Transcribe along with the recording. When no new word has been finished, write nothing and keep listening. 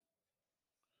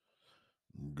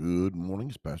Good morning.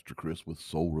 It's Pastor Chris with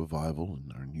Soul Revival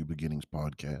and our New Beginnings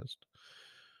podcast,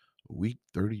 week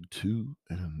 32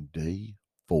 and day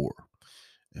 4.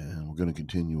 And we're going to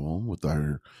continue on with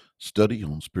our study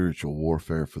on spiritual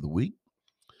warfare for the week.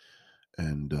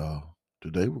 And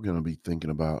today we're going to be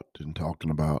thinking about and talking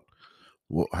about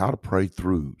how to pray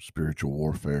through spiritual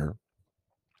warfare.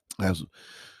 As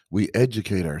we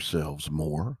educate ourselves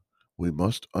more, we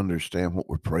must understand what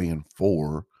we're praying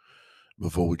for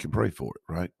before we can pray for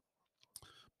it, right?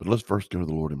 But let's first go to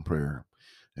the Lord in prayer.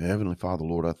 And Heavenly Father,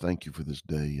 Lord, I thank you for this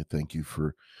day. I thank you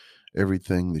for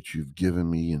everything that you've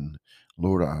given me. And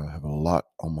Lord, I have a lot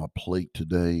on my plate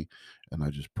today. And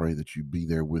I just pray that you be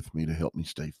there with me to help me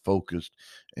stay focused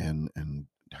and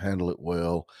handle it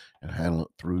well and handle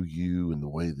it through you in the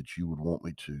way that you would want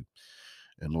me to.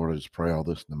 And Lord, I just pray all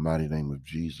this in the mighty name of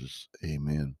Jesus.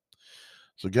 Amen.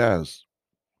 So, guys,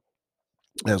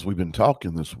 as we've been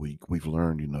talking this week, we've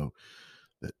learned,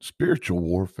 that spiritual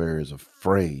warfare is a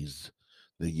phrase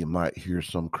that you might hear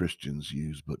some Christians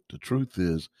use, but the truth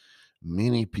is,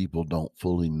 many people don't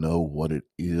fully know what it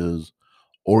is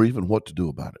or even what to do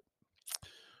about it.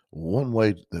 One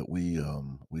way that we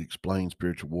explain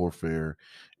spiritual warfare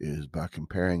is by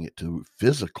comparing it to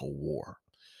physical war.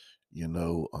 You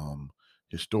know,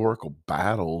 historical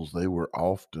battles, they were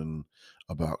often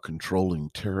about controlling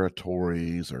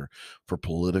territories or for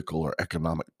political or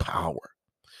economic power.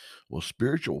 Well,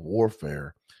 spiritual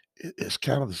warfare is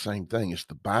kind of the same thing. It's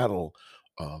the battle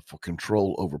for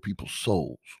control over people's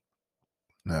souls.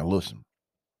 Now, listen,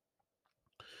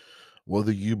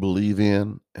 whether you believe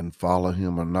in and follow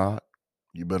him or not,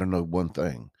 you better know one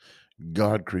thing.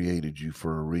 God created you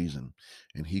for a reason,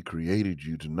 and he created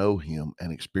you to know him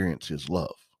and experience his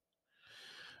love.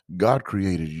 God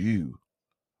created you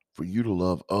for you to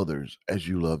love others as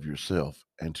you love yourself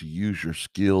and to use your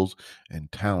skills and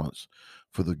talents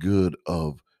for the good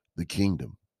of the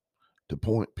kingdom, to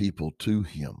point people to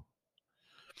him.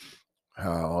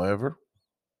 However,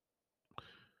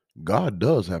 God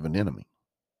does have an enemy,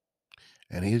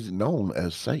 and he is known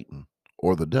as Satan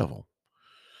or the devil.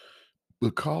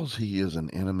 Because he is an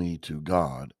enemy to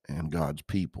God and God's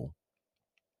people,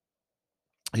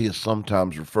 he is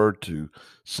sometimes referred to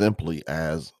simply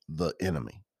as the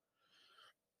enemy.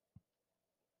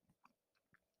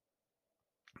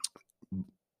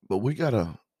 But we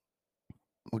gotta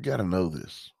know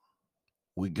this.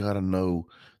 We gotta know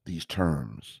these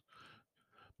terms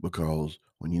because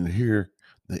when you hear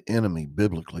the enemy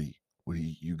biblically,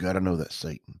 you gotta know that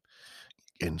Satan.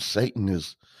 And Satan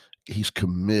he's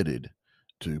committed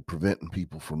to preventing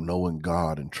people from knowing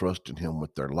God and trusting him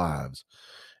with their lives.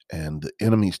 And the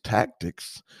enemy's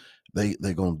tactics,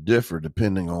 they're going to differ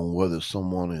depending on whether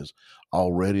someone is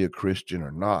already a Christian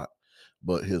or not.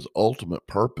 But his ultimate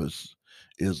purpose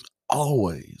is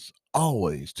always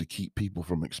to keep people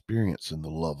from experiencing the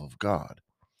love of God.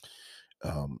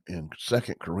 In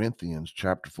Second Corinthians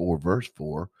chapter 4, verse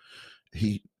 4,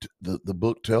 the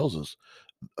book tells us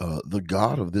the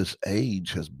God of this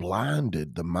age has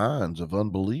blinded the minds of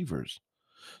unbelievers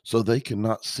so they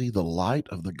cannot see the light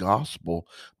of the gospel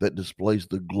that displays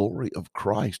the glory of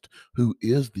Christ, who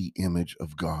is the image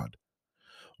of God.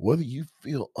 Whether you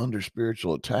feel under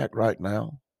spiritual attack right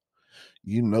now,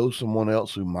 you know someone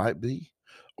else who might be,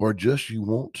 or just you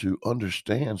want to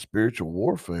understand spiritual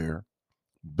warfare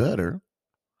better,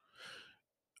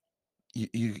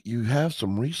 you have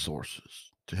some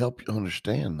resources to help you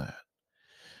understand that.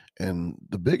 And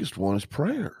the biggest one is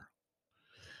prayer.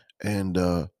 And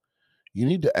you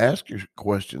need to ask your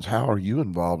questions. How are you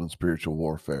involved in spiritual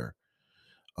warfare?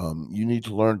 You need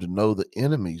to learn to know the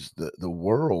enemies, the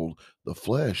world, the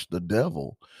flesh, the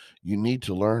devil. You need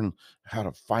to learn how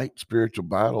to fight spiritual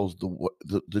battles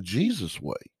the Jesus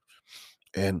way.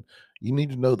 And you need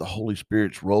to know the Holy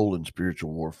Spirit's role in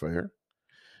spiritual warfare.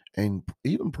 And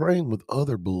even praying with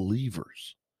other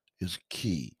believers is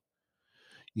key.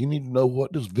 You need to know,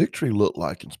 what does victory look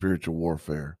like in spiritual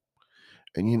warfare?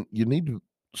 And you need to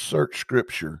search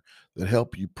scripture that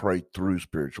help you pray through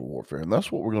spiritual warfare. And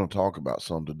that's what we're going to talk about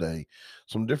some today,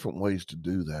 some different ways to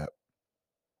do that.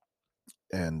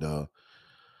 And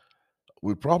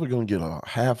we're probably going to get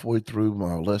halfway through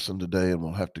my lesson today, and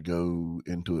we'll have to go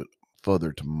into it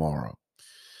further tomorrow.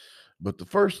 But the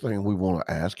first thing we want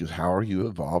to ask is, how are you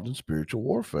involved in spiritual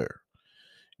warfare?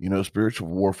 Spiritual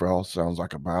warfare all sounds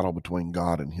like a battle between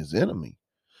God and his enemy.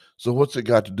 So what's it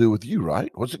got to do with you,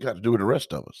 right? What's it got to do with the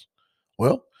rest of us?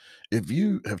 Well, if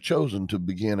you have chosen to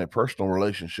begin a personal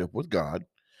relationship with God,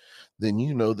 then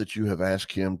you know that you have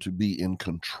asked Him to be in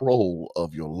control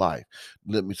of your life.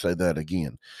 Let me say that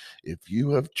again. If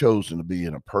you have chosen to be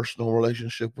in a personal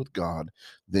relationship with God,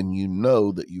 then you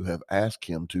know that you have asked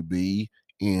Him to be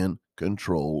in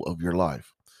control of your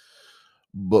life.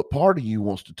 But part of you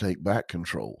wants to take back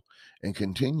control and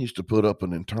continues to put up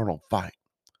an internal fight.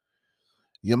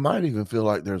 You might even feel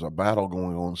like there's a battle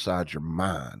going on inside your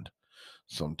mind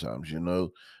sometimes.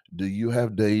 Do you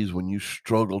have days when you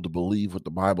struggle to believe what the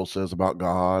Bible says about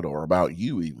God or about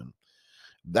you even?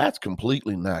 That's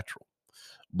completely natural.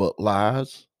 But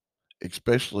lies,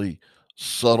 especially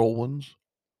subtle ones,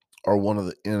 are one of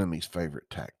the enemy's favorite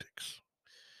tactics.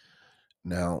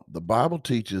 Now, the Bible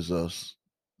teaches us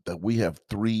that we have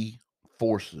three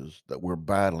forces that we're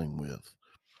battling with.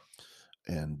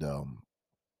 And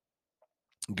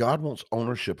God wants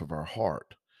ownership of our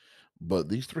heart. But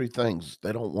these three things,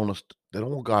 they don't want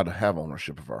God to have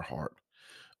ownership of our heart.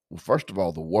 Well, first of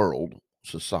all, the world,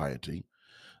 society,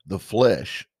 the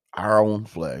flesh, our own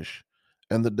flesh,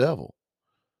 and the devil.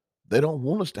 They don't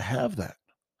want us to have that.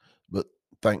 But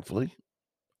thankfully,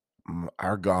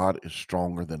 our God is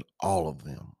stronger than all of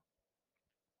them.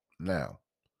 Now,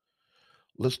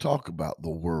 let's talk about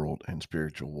the world and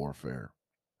spiritual warfare.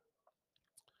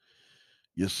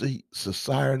 You see,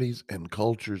 societies and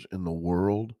cultures in the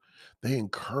world, they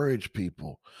encourage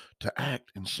people to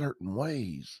act in certain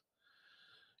ways.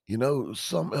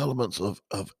 Some elements of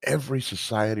every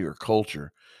society or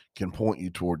culture can point you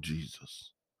toward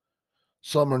Jesus.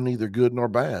 Some are neither good nor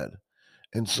bad,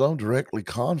 and some directly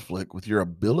conflict with your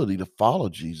ability to follow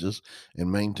Jesus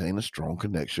and maintain a strong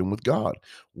connection with God.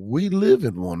 We live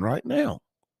in one right now.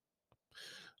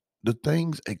 The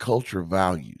things a culture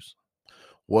values,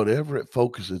 whatever it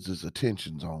focuses its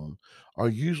attentions on, are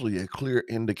usually a clear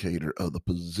indicator of the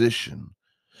position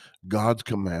God's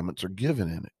commandments are given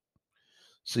in it.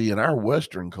 See, in our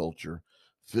Western culture,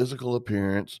 physical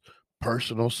appearance,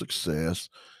 personal success,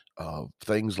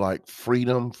 things like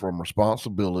freedom from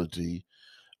responsibility,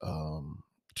 um,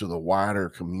 to the wider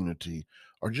community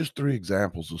are just three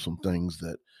examples of some things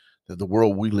that the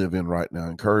world we live in right now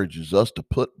encourages us to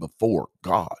put before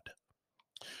God.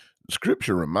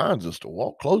 Scripture reminds us to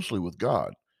walk closely with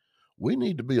God. We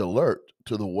need to be alert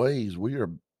to the ways we are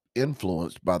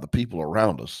influenced by the people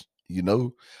around us. I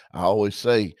always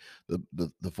say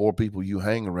the four people you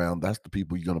hang around, that's the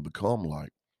people you're going to become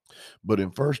like. But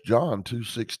in First John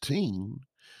 2:16,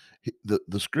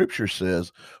 the scripture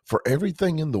says, "For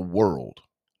everything in the world,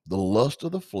 the lust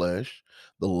of the flesh,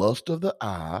 the lust of the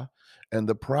eye, and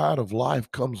the pride of life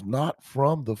comes not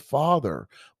from the Father,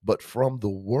 but from the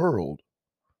world."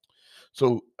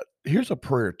 So here's a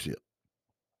prayer tip.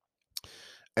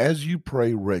 As you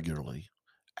pray regularly,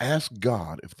 ask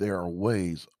God if there are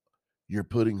ways you're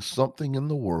putting something in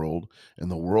the world and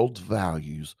the world's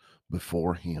values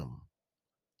before Him.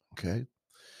 Okay?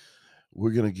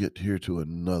 We're going to get here to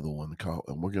another one called,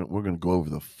 and we're going to go over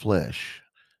the flesh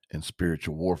and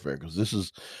spiritual warfare, because this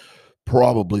is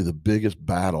probably the biggest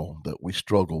battle that we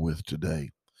struggle with today.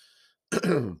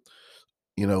 you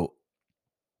know,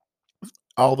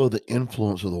 Although the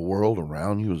influence of the world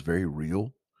around you is very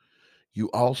real, you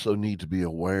also need to be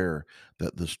aware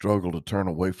that the struggle to turn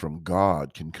away from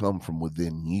God can come from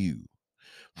within you,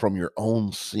 from your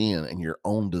own sin and your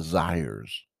own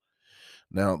desires.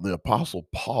 Now, the Apostle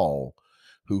Paul,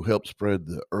 who helped spread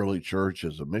the early church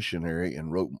as a missionary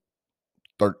and wrote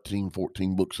 13,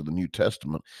 14 books of the New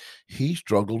Testament, he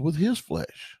struggled with his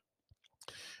flesh.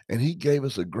 And he gave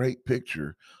us a great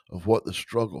picture of what the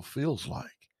struggle feels like.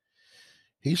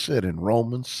 He said in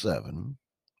Romans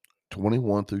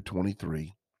 7:21 through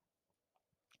 23,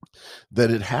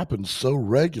 that it happens so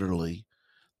regularly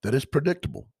that it's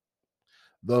predictable.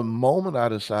 The moment I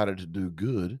decided to do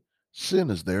good, sin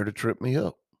is there to trip me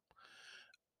up.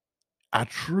 I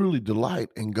truly delight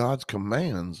in God's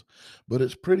commands, but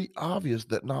it's pretty obvious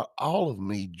that not all of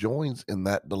me joins in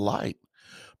that delight.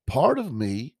 Part of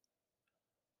me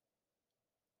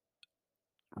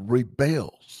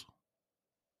rebels,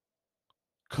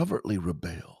 covertly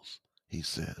rebels, he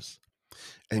says.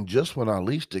 And just when I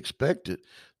least expect it,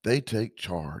 they take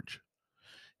charge.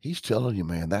 He's telling you,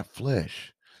 man, that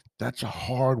flesh, that's a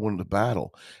hard one to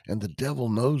battle. And the devil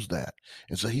knows that.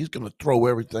 And so he's going to throw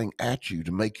everything at you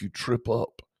to make you trip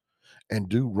up and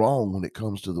do wrong when it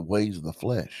comes to the ways of the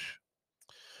flesh.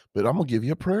 But I'm going to give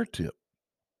you a prayer tip.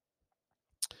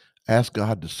 Ask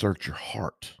God to search your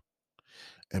heart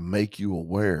and make you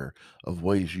aware of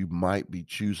ways you might be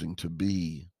choosing to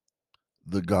be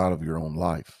the God of your own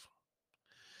life.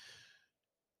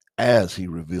 As he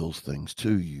reveals things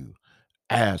to you,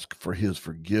 ask for his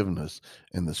forgiveness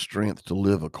and the strength to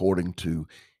live according to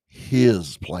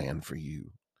His plan for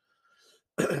you.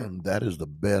 That is the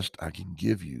best I can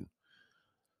give you.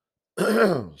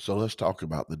 So let's talk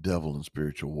about the devil and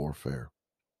spiritual warfare.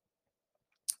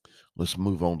 Let's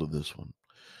move on to this one.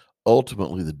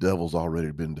 Ultimately, the devil's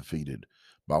already been defeated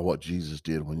by what Jesus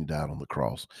did when he died on the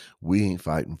cross. We ain't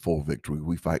fighting for victory,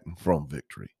 we fighting from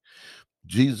victory.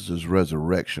 Jesus'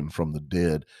 resurrection from the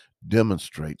dead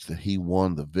demonstrates that he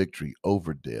won the victory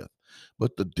over death.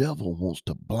 But the devil wants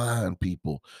to blind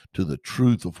people to the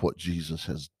truth of what Jesus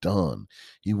has done.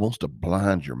 He wants to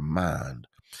blind your mind.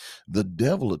 The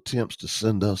devil attempts to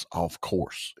send us off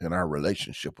course in our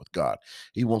relationship with God.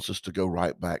 He wants us to go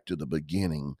right back to the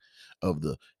beginning of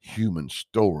the human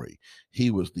story. He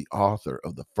was the author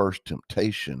of the first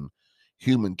temptation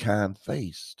humankind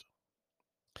faced,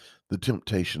 the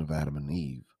temptation of Adam and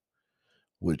Eve,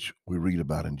 which we read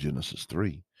about in Genesis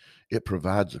 3. It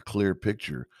provides a clear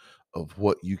picture of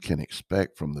what you can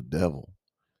expect from the devil.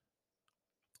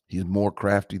 He's more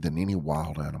crafty than any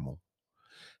wild animal.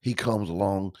 He comes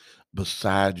along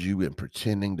beside you and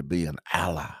pretending to be an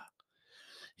ally.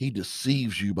 He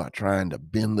deceives you by trying to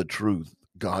bend the truth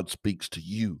God speaks to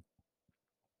you.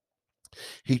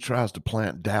 He tries to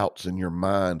plant doubts in your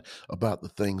mind about the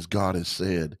things God has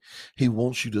said. He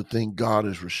wants you to think God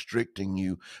is restricting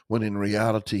you when in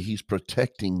reality He's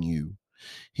protecting you.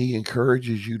 He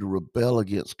encourages you to rebel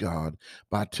against God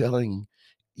by telling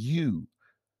you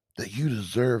that you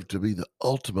deserve to be the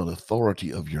ultimate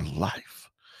authority of your life.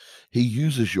 He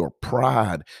uses your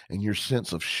pride and your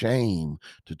sense of shame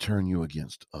to turn you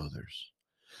against others.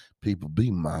 People,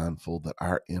 be mindful that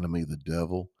our enemy, the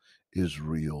devil, is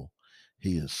real.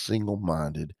 He is single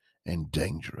minded and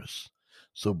dangerous.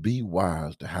 So be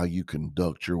wise to how you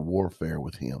conduct your warfare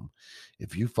with him.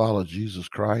 If you follow Jesus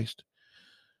Christ,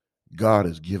 God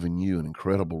has given you an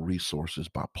incredible resources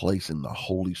by placing the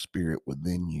Holy Spirit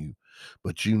within you.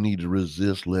 But you need to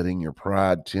resist letting your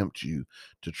pride tempt you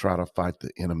to try to fight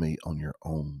the enemy on your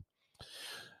own.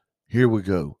 Here we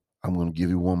go. I'm going to give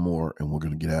you one more and we're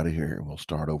going to get out of here and we'll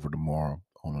start over tomorrow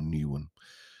on a new one.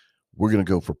 We're going to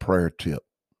go for a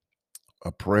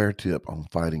prayer tip on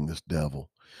fighting this devil.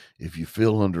 If you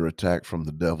feel under attack from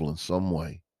the devil in some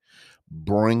way,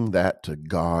 bring that to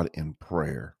God in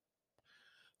prayer.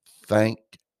 Thank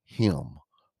him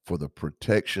for the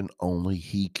protection only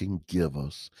he can give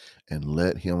us and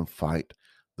let him fight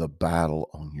the battle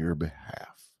on your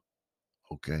behalf.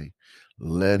 Okay?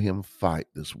 Let him fight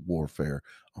this warfare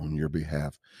on your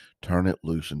behalf. Turn it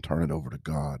loose and turn it over to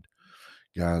God.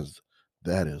 Guys,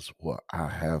 that is what I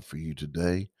have for you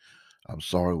today. I'm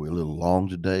sorry we're a little long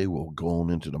today. We'll go on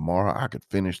into tomorrow. I could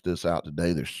finish this out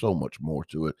today. There's so much more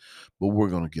to it, but we're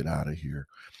going to get out of here.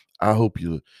 I hope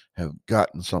you have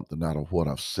gotten something out of what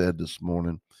I've said this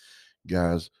morning.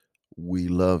 Guys, we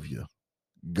love you.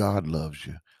 God loves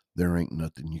you. There ain't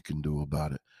nothing you can do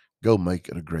about it. Go make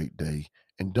it a great day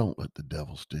and don't let the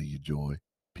devil steal your joy.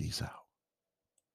 Peace out.